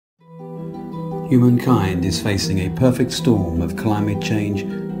Humankind is facing a perfect storm of climate change,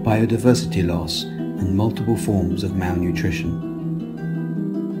 biodiversity loss, and multiple forms of malnutrition.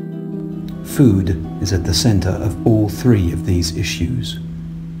 Food is at the center of all three of these issues.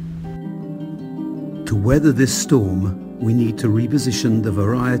 To weather this storm, we need to reposition the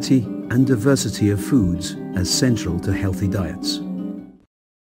variety and diversity of foods as central to healthy diets.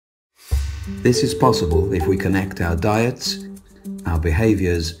 This is possible if we connect our diets, our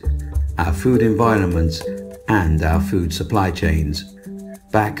behaviors, our food environments, and our food supply chains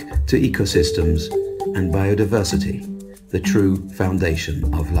back to ecosystems and biodiversity, the true foundation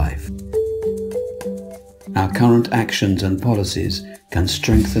of life. Our current actions and policies can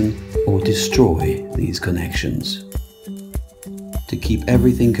strengthen or destroy these connections. To keep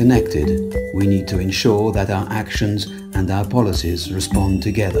everything connected, we need to ensure that our actions and our policies respond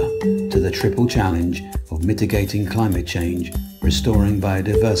together to the triple challenge of mitigating climate change, restoring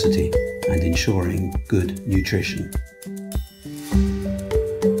biodiversity, and ensuring good nutrition.